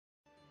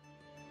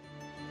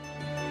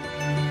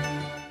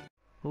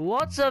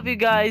What's up you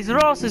guys,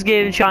 Ross's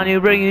Gaming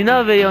Channel bringing you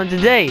another video, and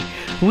today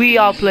we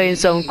are playing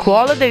some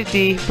Call of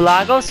Duty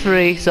Black Ops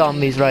 3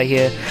 Zombies right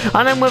here.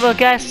 And I'm with our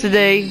guest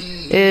today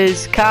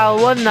is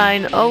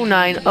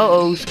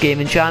Cal190900's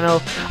Gaming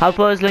Channel. I'll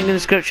put his link in the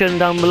description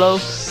down below.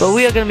 But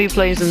we are going to be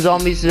playing some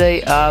zombies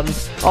today.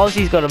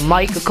 Obviously he's got a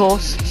mic of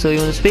course, so you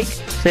want to speak?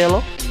 Say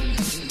hello?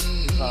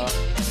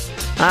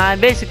 And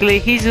basically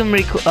he's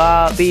going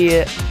to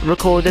be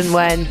recording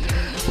when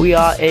we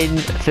are in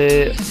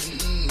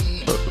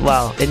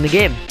the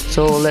game.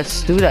 So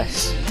let's do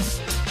this.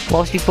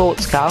 What's your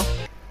thoughts, Cal?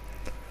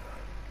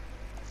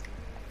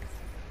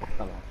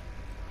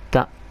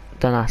 Don't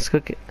ask.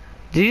 Okay.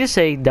 Did you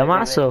say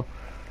dumbass or?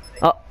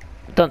 Oh,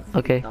 done.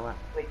 Okay.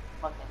 Wait,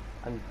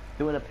 I'm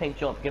doing a paint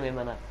job. Give me a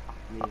minute.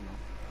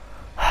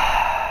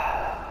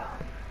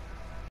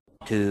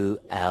 2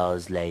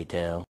 hours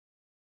later.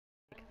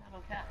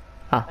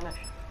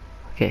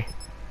 Okay.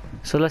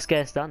 So let's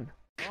get this done.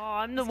 Oh,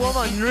 I'm the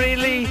woman,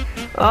 really?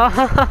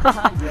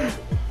 Oh.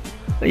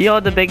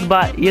 You're the big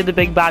bad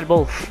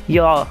wolf.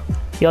 You're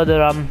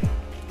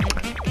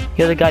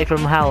the guy from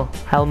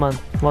Hellman.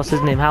 What's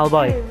his name?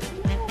 Hellboy.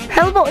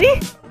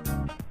 Hellboy?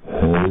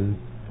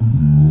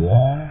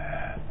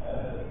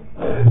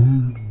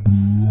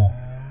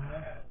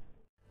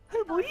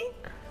 Hellboy?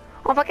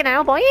 Oh, fucking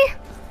Hellboy?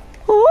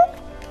 Oh?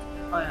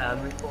 I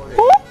am recording.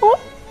 Oh?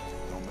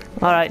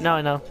 Alright, now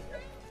I know.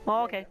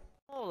 Oh, okay.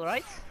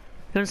 Alright.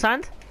 You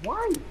understand?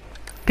 Why?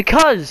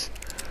 Because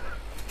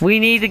we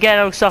need to get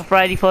our stuff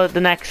ready for the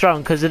next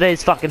round, because it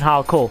is fucking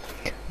hardcore.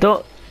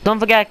 Don't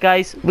forget,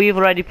 guys, we've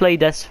already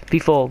played this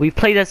before. We've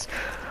played this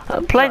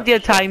plenty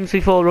of times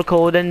before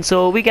recording,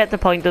 so we get the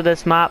point of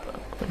this map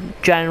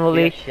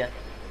generally.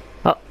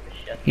 Oh,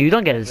 you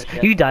don't get it.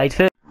 You died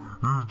first.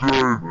 You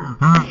died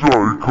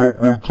a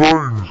couple of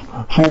times.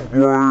 Stop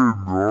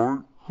lying,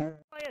 right?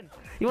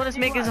 You want us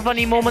to make this a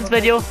funny moments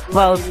video?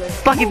 Well,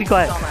 fucking be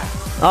quiet.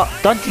 Oh,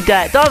 don't you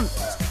dare! Don't!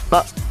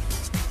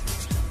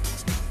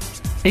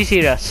 Are you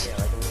serious?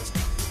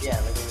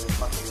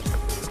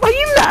 Are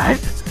you mad?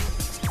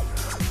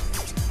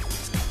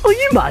 Are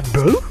you mad,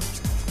 bro?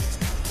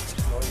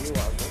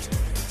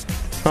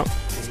 Oh.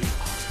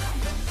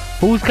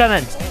 Who's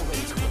coming?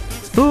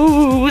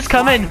 Who's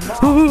coming?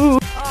 Ooh.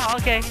 Oh,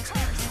 okay.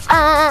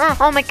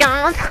 Oh my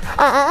god.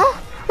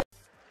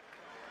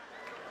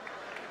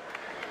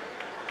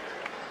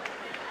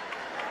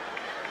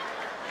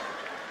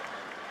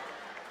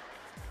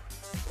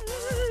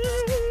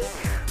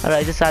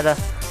 Alright,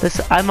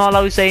 I'm all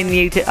I was saying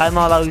it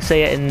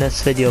in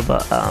this video,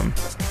 but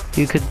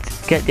you could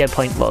get the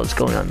point what was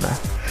going on there.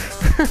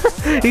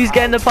 He's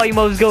getting the point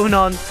what was going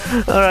on.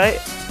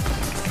 Alright,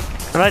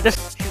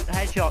 let's shoot a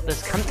headshot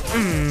this cunt.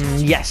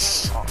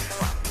 Yes.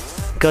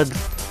 Good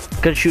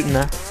shooting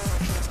there.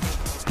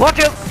 Watch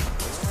out!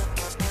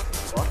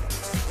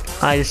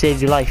 I just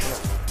saved your life.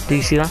 Do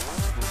you see that?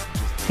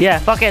 Yeah,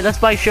 fuck it, let's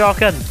buy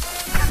shotgun.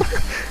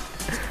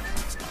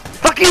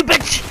 Fuck you,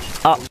 bitch!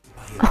 Oh.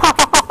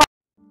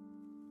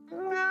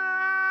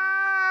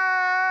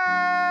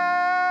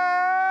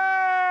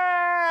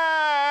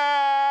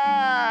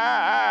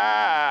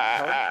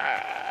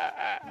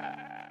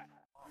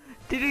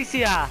 Did you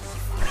see her?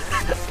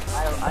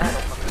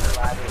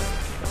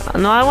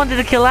 No, I wanted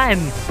to kill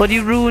him, but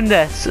you ruined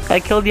this. I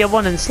killed the other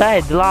one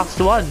instead, the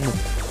last one.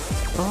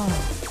 Oh.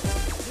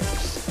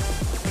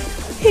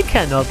 He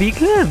cannot be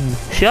grim.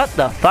 Shut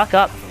the fuck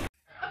up.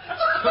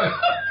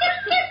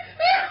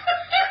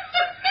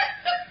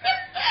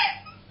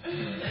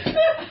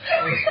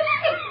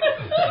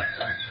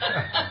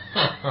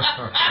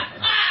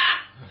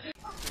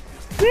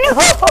 No!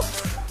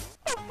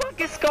 Fuck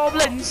it's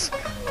goblins!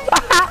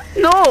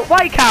 No!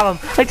 Why, Callum?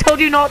 I told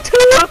you not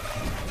to!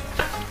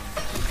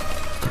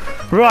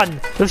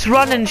 Run! Just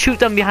run and shoot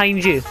them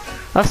behind you.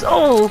 That's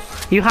all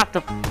you have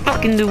to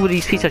fucking do with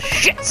these piece of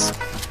shits!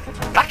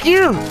 Fuck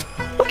you!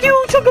 Fuck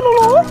you,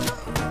 Chuckalolo!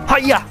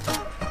 Hiya!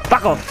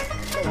 Back off!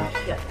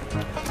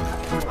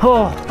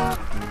 Oh!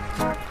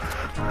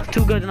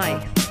 Too good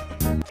tonight.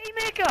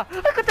 Haymaker!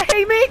 I got the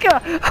haymaker!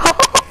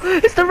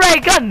 It's the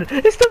red gun!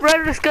 It's the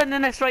rarest gun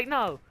in this right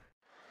now!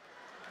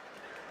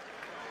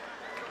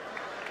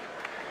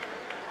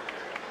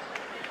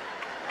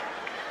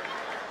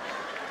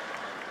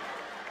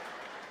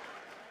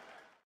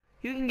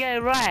 You can get it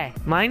rare,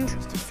 mind?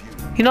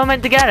 You're not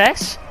meant to get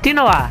this. Do you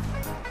know that?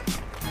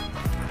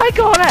 I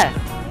got it!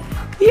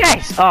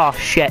 Yes! Oh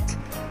shit.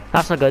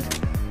 That's not good.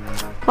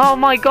 Oh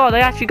my god, I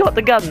actually got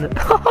the gun.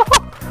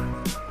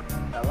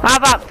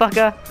 Have that,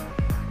 fucker.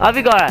 Have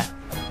you got it?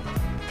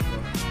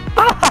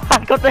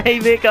 I got the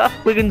haymaker.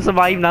 We can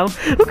survive now.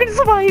 We can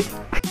survive.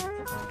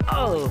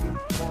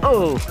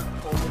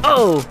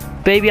 Oh.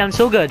 Baby, I'm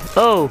so good.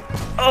 Oh.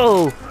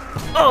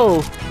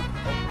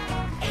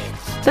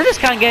 They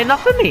just can't get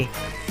enough of me.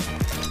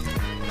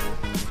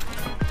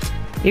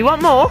 You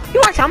want more? You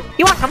want some?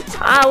 You want some?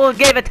 I will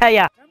give it to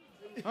you.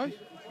 Hey?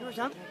 You want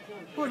some?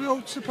 Well, the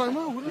old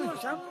Supremo, wouldn't you?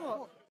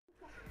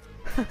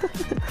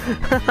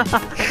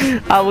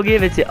 I will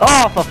give it to you.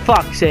 Oh, for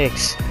fuck's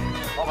sakes.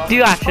 Do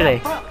you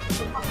actually?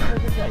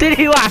 Did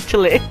you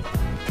actually? No,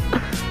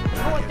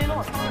 I did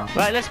not.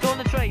 Right, let's go on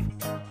the train.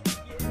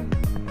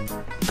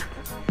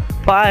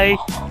 Bye.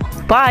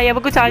 Bye, have a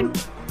good time.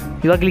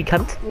 You ugly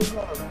cunt.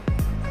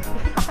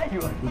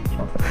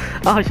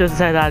 Oh, I shouldn't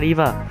say that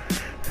either.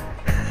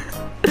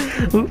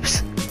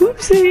 Oops.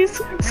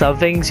 Oopsies. Some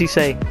things you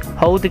say.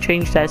 Hold to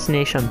change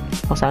destination.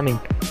 What's that mean?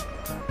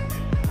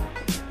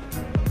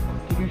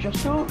 Did you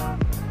just do?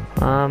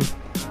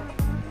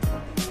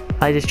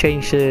 I just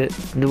changed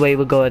the way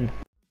we're going.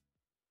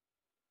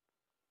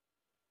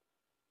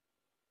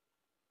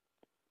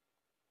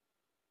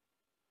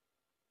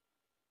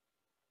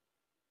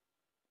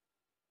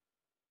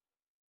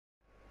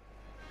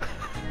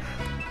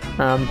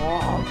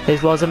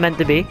 This wasn't meant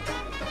to be.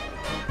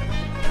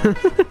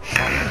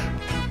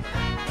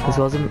 This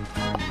wasn't.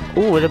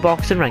 Oh, with a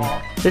boxing ring.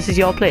 This is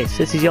your place.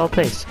 This is your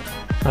place.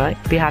 Alright,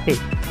 be happy.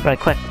 Right,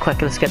 quick,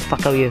 let's get the fuck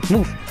out of here.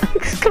 Move!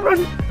 Come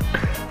on!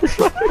 Let's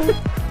run!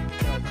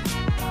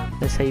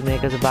 That's how you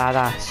make us a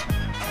badass.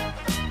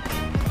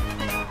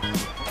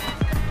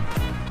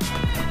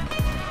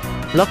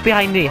 Look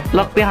behind me!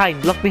 Look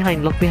behind! Look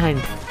behind! Look behind!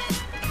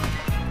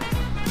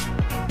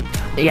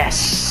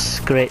 Yes!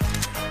 Great.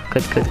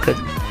 Good.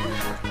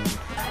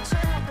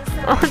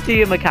 Oh,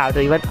 dear, my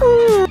character, he went,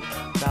 ooh.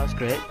 That was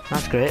great.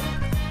 That's great.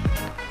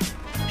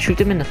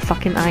 Shoot him in the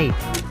fucking eye.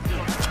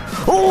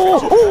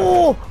 Oh!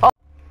 Oh!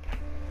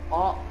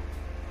 Oh.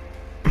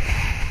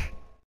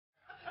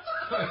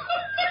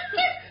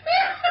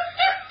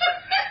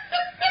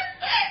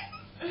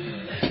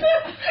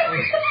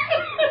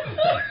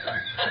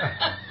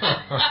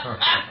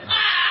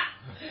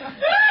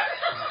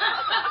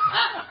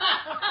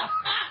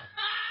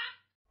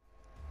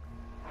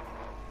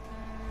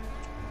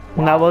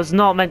 That was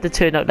not meant to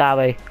turn out that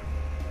way.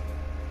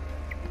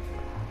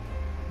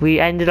 We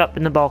ended up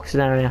in the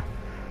boxing area,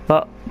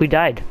 but we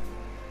died.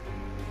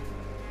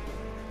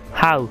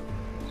 How?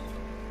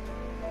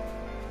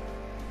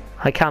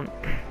 I can't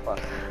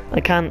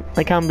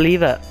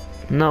believe it.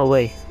 No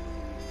way.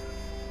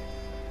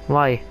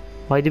 Why?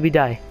 Why did we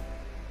die?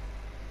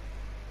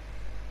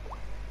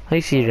 Are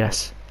you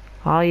serious?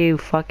 Are you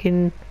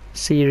fucking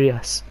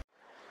serious?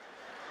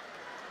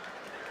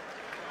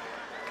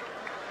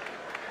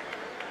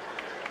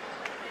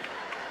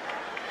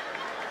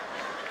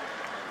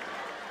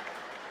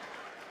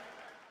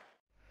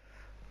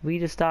 We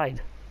just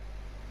died.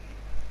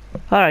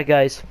 Alright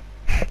guys,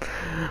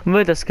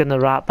 we're just gonna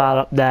wrap that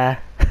up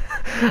there.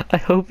 I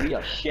hope. We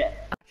are shit.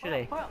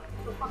 Actually,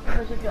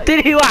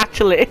 did you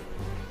actually?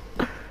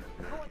 I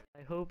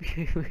hope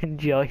you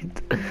enjoyed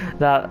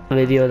that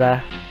video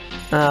there.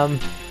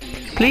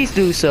 Please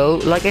do so.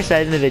 Like I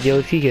said in the video,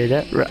 if you heard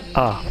it.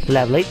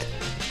 Level 8.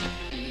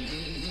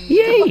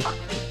 Yay!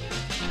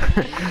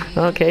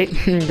 Okay,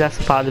 that's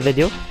a part of the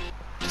video.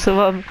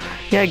 So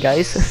yeah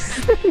guys.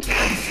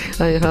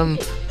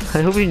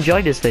 I hope you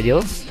enjoyed this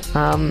video.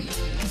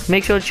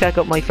 Make sure to check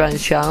out my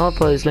friend's channel. I'll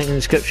put his link in the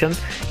description.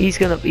 He's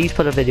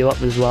put a video up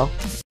as well.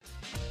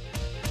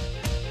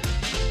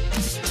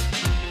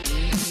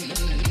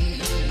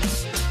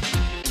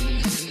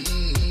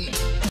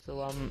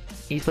 So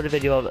he's put a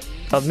video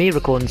of me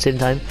recording at the same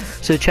time.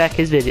 So check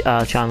his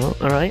video channel.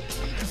 Alright.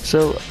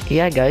 So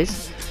yeah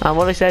guys.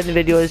 What I said in the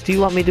video is, do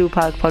you want me to do a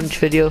pack punch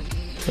video?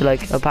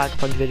 Like a pack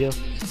punch video?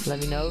 Let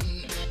me know.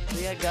 So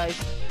yeah guys.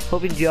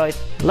 Hope you enjoyed.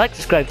 Like,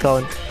 subscribe,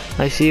 comment.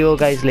 I see you all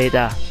guys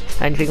later.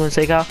 Anything you want to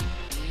say, Carl?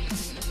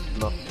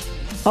 No.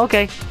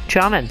 Okay,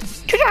 charming.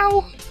 Ciao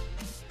ciao!